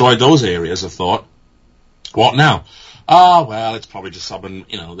destroyed those areas of thought, what now? Well, it's probably just something,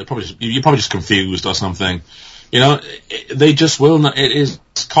 you're probably just confused or something. They just will not. It is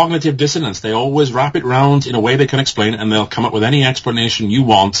cognitive dissonance. They always wrap it round in a way they can explain it, and they'll come up with any explanation you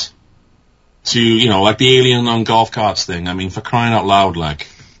want to, like the alien on golf carts thing. I mean, for crying out loud, like.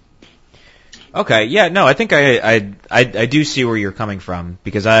 Okay, yeah, no, I think I do see where you're coming from,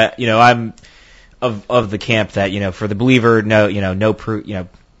 because I'm of the camp that, for the believer, no proof,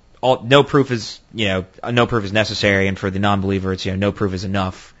 no proof is necessary, and for the non-believer, it's, no proof is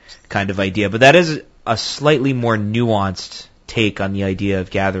enough kind of idea. But that is a slightly more nuanced take on the idea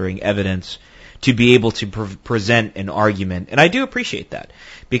of gathering evidence to be able to present an argument. And I do appreciate that,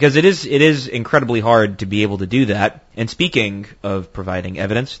 because it is incredibly hard to be able to do that. And speaking of providing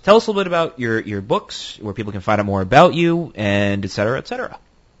evidence, tell us a little bit about your books, where people can find out more about you, and et cetera, et cetera.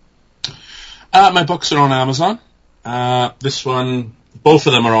 My books are on Amazon. This one, both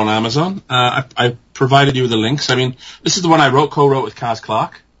of them are on Amazon. I provided you with the links. I mean, this is the one I co-wrote with Kaz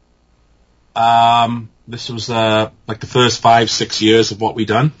Clark. This was like the first 5-6 years of what we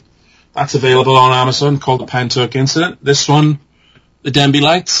done. That's available on Amazon, called The Penturk Incident. This one, The Denbigh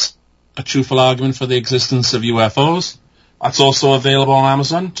Lights, A Truthful Argument for the Existence of UFOs. That's also available on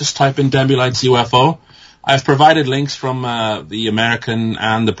Amazon. Just type in Denbigh Lights UFO. I've provided links from the American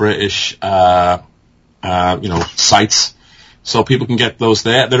and the British, sites, so people can get those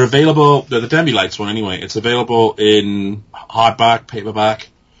there. They're available. They're the Denbigh Lights one anyway. It's available in hardback, paperback,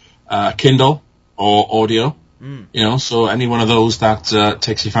 Kindle, or audio. So any one of those that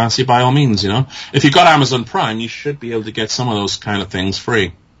takes your fancy, by all means, If you've got Amazon Prime, you should be able to get some of those kind of things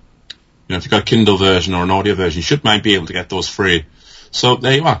free. If you've got a Kindle version or an audio version, you might be able to get those free. So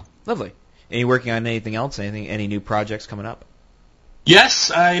there you are. Lovely. Are you working on anything else? Any new projects coming up? Yes,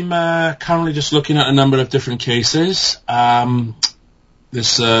 I'm currently just looking at a number of different cases.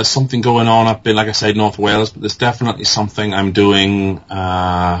 There's something going on up in, like I said, North Wales, but there's definitely something I'm doing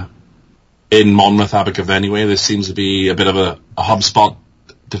in Monmouth, Abergavenny anyway. There seems to be a bit of a hub spot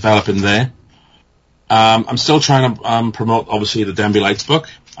developing there. I'm still trying to promote, obviously, the Denbigh Lights book.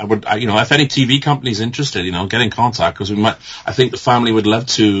 if any TV company's interested, get in contact, because I think the family would love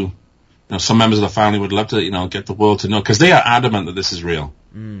to, some members of the family would love to, get the world to know, because they are adamant that this is real.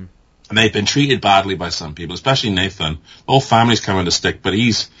 Mm. And they've been treated badly by some people, especially Nathan. The whole family's coming to stick, but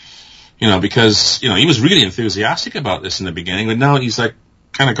he's, because, he was really enthusiastic about this in the beginning, but now he's like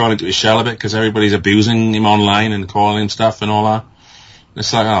kind of gone into his shell a bit because everybody's abusing him online and calling him stuff and all that. And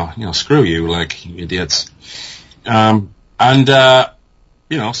it's like, screw you, like, you idiots. So,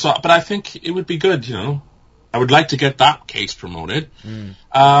 but I think it would be good, I would like to get that case promoted. Mm.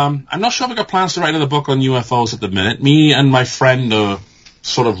 I'm not sure if I've got plans to write another book on UFOs at the minute. Me and my friend are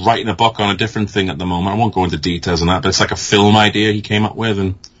sort of writing a book on a different thing at the moment. I won't go into details on that, but it's like a film idea he came up with,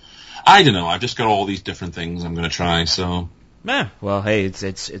 and I don't know. I've just got all these different things I'm going to try. So, well, hey,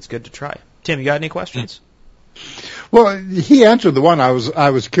 it's good to try. Tim, you got any questions? Well, he answered the one. I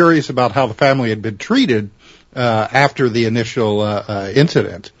was curious about how the family had been treated after the initial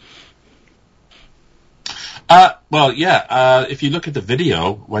incident. If you look at the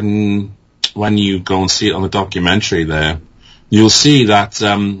video when you go and see it on the documentary there, you'll see that,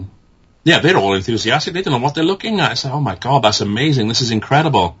 they're all enthusiastic. They don't know what they're looking at. It's like, oh my God, that's amazing. This is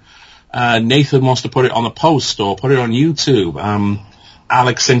incredible. Nathan wants to put it on the post or put it on YouTube.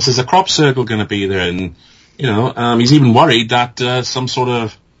 Alex thinks there's a crop circle going to be there. And, he's even worried that some sort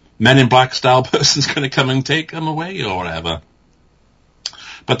of Men in Black style person's going to come and take them away or whatever.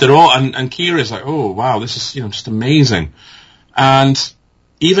 But they're all, and Kira's like, oh wow, this is, just amazing. And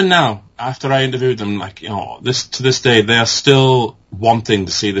even now, after I interviewed them, like, to this day, they are still wanting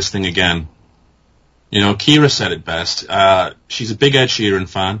to see this thing again. Kira said it best. She's a big Ed Sheeran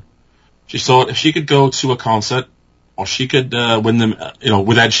fan. She thought if she could go to a concert, or she could win them,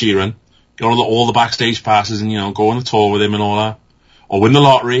 with Ed Sheeran, go to all the backstage passes and, go on a tour with him and all that, or win the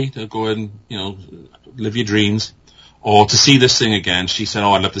lottery to go and, live your dreams, or to see this thing again. She said,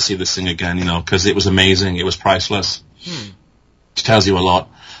 oh, I'd love to see this thing again, because it was amazing. It was priceless. Which tells you a lot.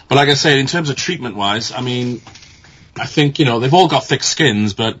 But like I said, in terms of treatment-wise, I mean, I think, they've all got thick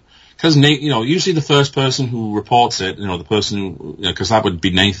skins, but because, usually the first person who reports it, the person who, because that would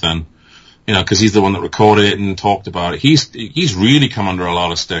be Nathan, because he's the one that recorded it and talked about it, he's really come under a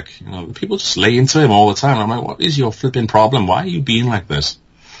lot of stick. People just lay into him all the time. I'm like, what is your flipping problem? Why are you being like this?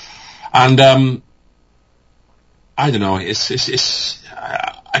 And, I don't know,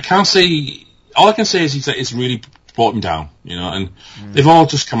 I can't say, all I can say is it's really brought him down, and they've all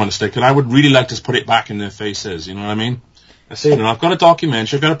just come on a stick, and I would really like to put it back in their faces, you know what I mean? I say, I've got a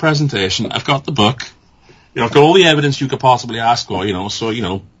documentary, I've got a presentation, I've got the book, I've got all the evidence you could possibly ask for,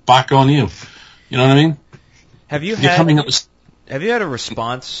 so, back on you. You know what I mean? Have you had a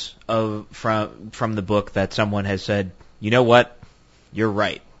response from the book that someone has said, you know what, you're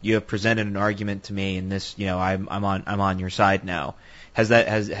right, you have presented an argument to me, and this, I'm on your side now.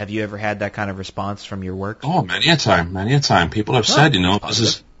 Have you ever had that kind of response from your work? Oh, many a time. People have said, this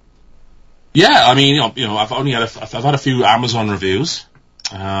is. Yeah, I mean, I've had a few Amazon reviews.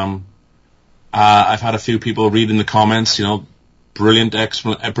 I've had a few people read in the comments, brilliant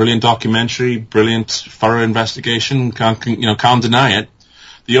documentary, brilliant thorough investigation. Can't deny it.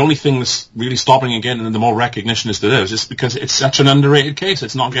 The only thing that's really stopping it getting the more recognition is just because it's such an underrated case.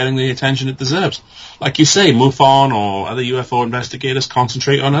 It's not getting the attention it deserves. Like you say, MUFON or other UFO investigators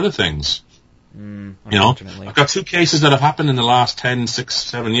concentrate on other things. I've got 2 cases that have happened in the last 10, 6,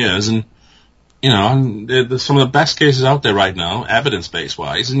 7 years, and, they're some of the best cases out there right now, evidence-based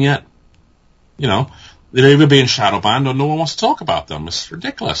wise, and yet, they're either being shadow banned or no one wants to talk about them. It's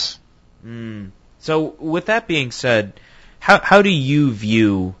ridiculous. So, with that being said, how do you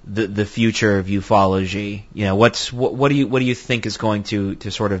view the future of ufology? What do you think is going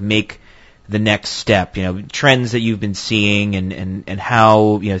to sort of make the next step? Trends that you've been seeing and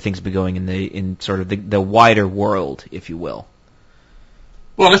how things have been going in sort of the wider world, if you will.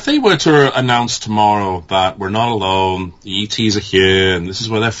 Well, if they were to announce tomorrow that we're not alone, the ETs are here, and this is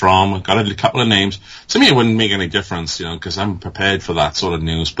where they're from, we've got a couple of names, to me it wouldn't make any difference, because I'm prepared for that sort of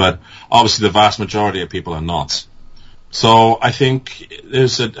news. But obviously the vast majority of people are not. So I think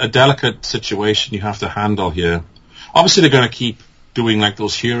there's a delicate situation you have to handle here. Obviously, they're going to keep doing like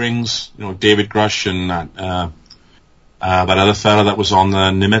those hearings, David Grush and that other fella that was on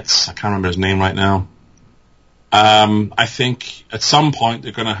the Nimitz. I can't remember his name right now. I think at some point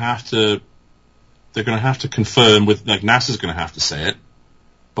they're going to have to confirm with, like, NASA's going to have to say it,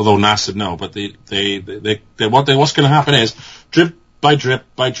 although NASA no. But what's going to happen is drip by drip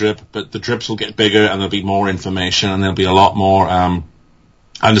by drip, but the drips will get bigger and there'll be more information and there'll be a lot more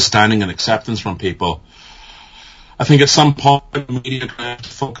understanding and acceptance from people. I think at some point the media are going to have to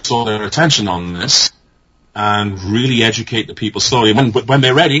focus all their attention on this and really educate the people slowly. When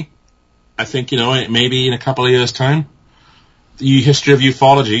they're ready, I think, maybe in a couple of years' time, the history of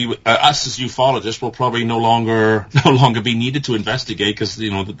ufology, us as ufologists, will probably no longer be needed to investigate because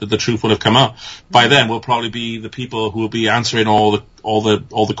the truth will have come out. By then, we'll probably be the people who will be answering all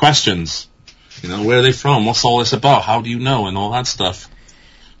the questions. Where are they from? What's all this about? How do you know? And all that stuff.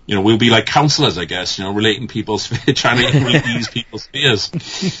 We'll be like counselors, I guess. Relating people's trying to ease people's fears.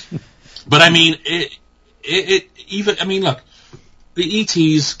 But I mean, look, the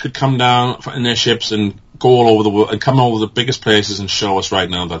ETs could come down in their ships and go all over the world and come over the biggest places and show us right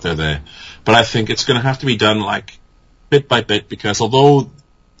now that they're there. But I think it's going to have to be done like bit by bit, because although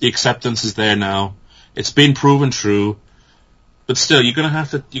the acceptance is there now, it's been proven true. But still, you're going to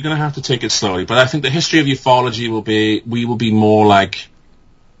have to take it slowly. But I think the history of ufology will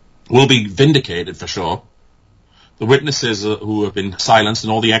be vindicated for sure. The witnesses who have been silenced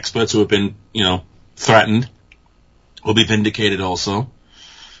and all the experts who have been, threatened will be vindicated also.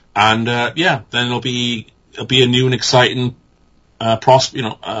 And, then it'll be a new and exciting,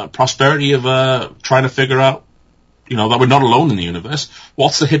 prosperity of, trying to figure out, that we're not alone in the universe.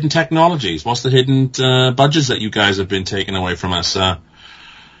 What's the hidden technologies? What's the hidden, budgets that you guys have been taking away from us?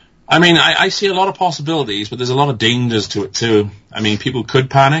 I see a lot of possibilities, but there's a lot of dangers to it too. People could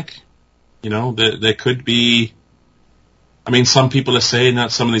panic. There could be, some people are saying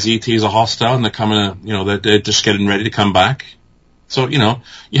that some of these ETs are hostile and they're coming, they're just getting ready to come back. So,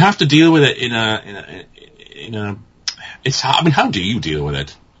 you have to deal with it how do you deal with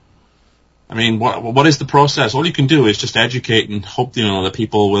it? What is the process? All you can do is just educate and hope, that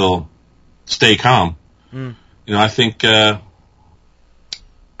people will stay calm. I think,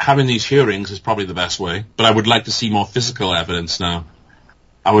 having these hearings is probably the best way, but I would like to see more physical evidence now.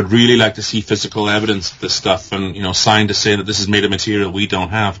 I would really like to see physical evidence of this stuff and, sign to say that this is made of material we don't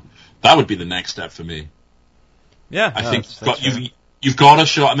have. That would be the next step for me. Yeah. I think you've got to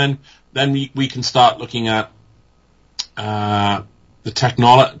show, and then we can start looking at, the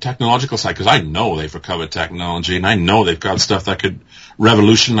technological side, because I know they've recovered technology and I know they've got stuff that could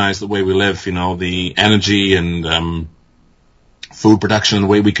revolutionize the way we live, the energy and, food production and the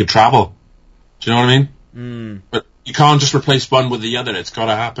way we could travel. Do you know what I mean? But you can't just replace one with the other. It's got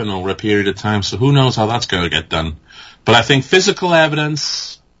to happen over a period of time. So who knows how that's going to get done. But I think physical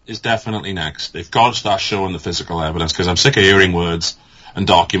evidence is definitely next. They've got to start showing the physical evidence, because I'm sick of hearing words and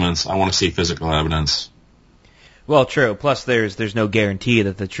documents. I want to see physical evidence. Well, true. Plus, there's no guarantee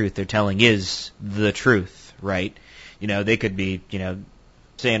that the truth they're telling is the truth, right? They could be,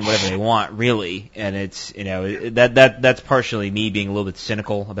 saying whatever they want, really, and it's, that's partially me being a little bit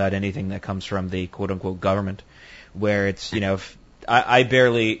cynical about anything that comes from the quote unquote government, where it's, if I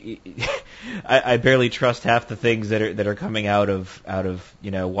barely trust half the things that are coming out of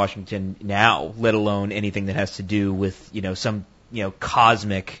Washington now, let alone anything that has to do with some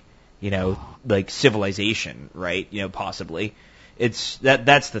cosmic like civilization, right? Possibly. It's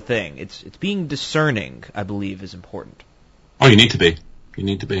that's the thing. It's being discerning, I believe, is important. Oh, you need to be. You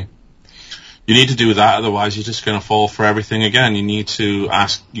need to be. You need to do that, otherwise you're just going to fall for everything again. You need to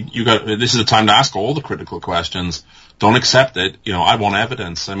ask. This is the time to ask all the critical questions. Don't accept it. I want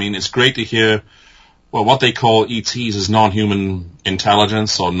evidence. It's great to hear. Well, what they call ETs is non-human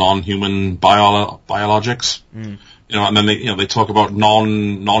intelligence or non-human biologics. And then they talk about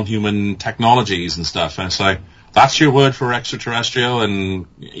non-human technologies and stuff. And it's like, that's your word for extraterrestrial and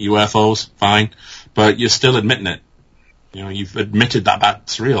UFOs, fine, but you're still admitting it. You've admitted that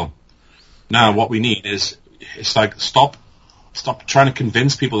that's real. Now, what we need is, it's like, stop trying to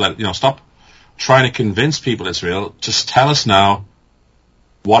convince people that, stop trying to convince people it's real. Just tell us now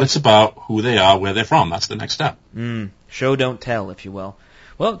what it's about, who they are, where they're from. That's the next step. Show, don't tell, if you will.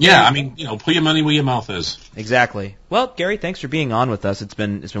 Well, yeah, put your money where your mouth is. Exactly. Well, Gary, thanks for being on with us. It's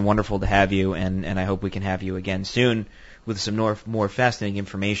been wonderful to have you, and I hope we can have you again soon with some more fascinating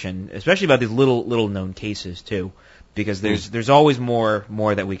information, especially about these little known cases too, because there's always more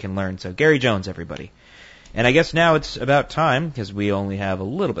that we can learn. So, Gary Jones, everybody. And I guess now it's about time, because we only have a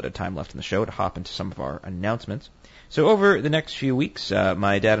little bit of time left in the show, to hop into some of our announcements. So over the next few weeks,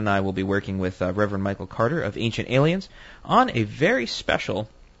 my dad and I will be working with Reverend Michael Carter of Ancient Aliens on a very special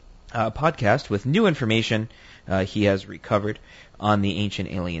podcast with new information he has recovered on the Ancient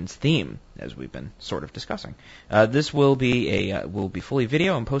Aliens theme, as we've been sort of discussing. This will be fully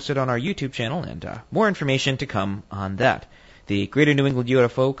video and posted on our YouTube channel, and more information to come on that. The Greater New England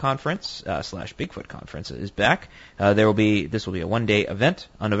UFO Conference / Bigfoot Conference is back. This will be a one-day event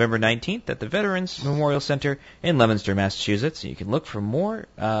on November 19th at the Veterans Memorial Center in Leominster, Massachusetts. You can look for more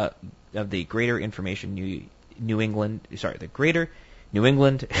of the Greater Information the Greater New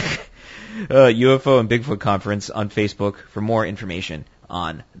England UFO and Bigfoot Conference on Facebook for more information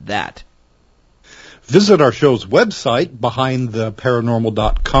on that. Visit our show's website,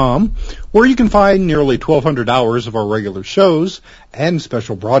 behindtheparanormal.com, where you can find nearly 1,200 hours of our regular shows and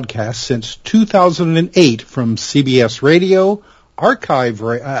special broadcasts since 2008 from CBS Radio,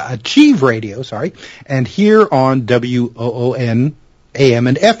 Achieve Radio, and here on WOON AM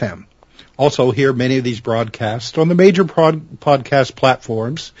and FM. Also hear many of these broadcasts on the major podcast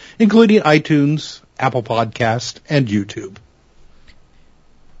platforms, including iTunes, Apple Podcast, and YouTube.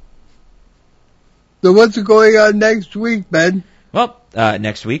 So what's going on next week, Ben? Well,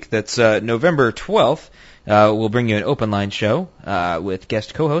 next week, that's November 12th, we'll bring you an open line show with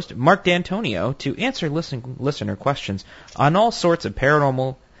guest co-host Mark D'Antonio to answer listener questions on all sorts of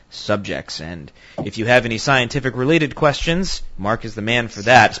paranormal subjects. And if you have any scientific-related questions, Mark is the man for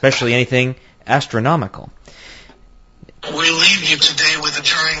that, especially anything astronomical. We leave you today with a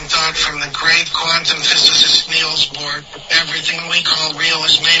jarring thought from the great quantum physicist Niels Bohr. Everything we call real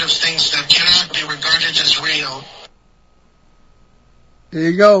is made of things that cannot be regarded as real. There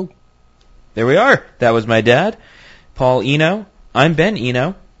you go. There we are. That was my dad, Paul Eno. I'm Ben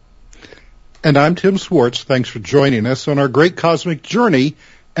Eno. And I'm Tim Swartz. Thanks for joining us on our great cosmic journey,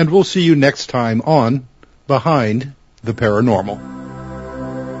 and we'll see you next time on Behind the Paranormal.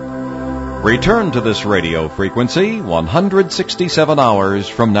 Return to this radio frequency 167 hours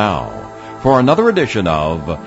from now for another edition of